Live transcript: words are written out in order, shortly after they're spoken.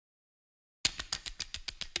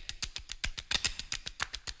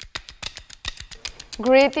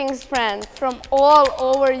Greetings, friends from all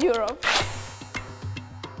over Europe.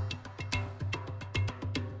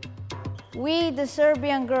 We, the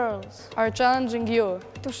Serbian girls, are challenging you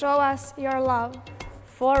To show us your love.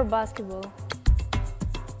 for basketball.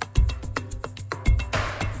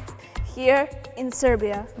 Here in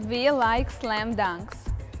Serbia. we like slam dunks.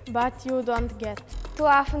 But you don't get too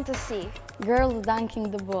often to see. Girls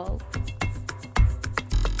dunking the ball.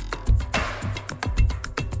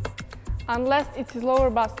 Unless it is lower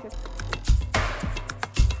basket.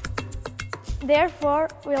 Therefore,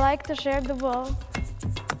 we like to share the ball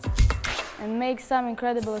and make some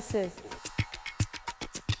incredible assists.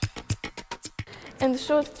 And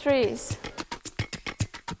shoot threes.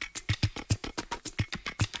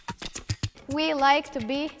 We like to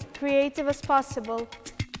be creative as possible.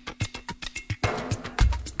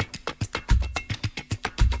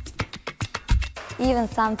 Even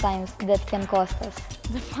sometimes that can cost us.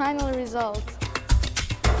 The final result.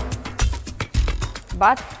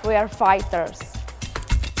 But we are fighters.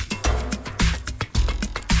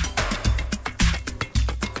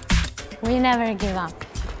 We never give up.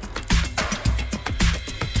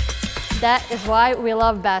 That is why we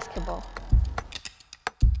love basketball.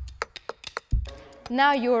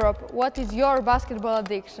 Now Europe, what is your basketball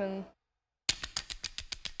addiction?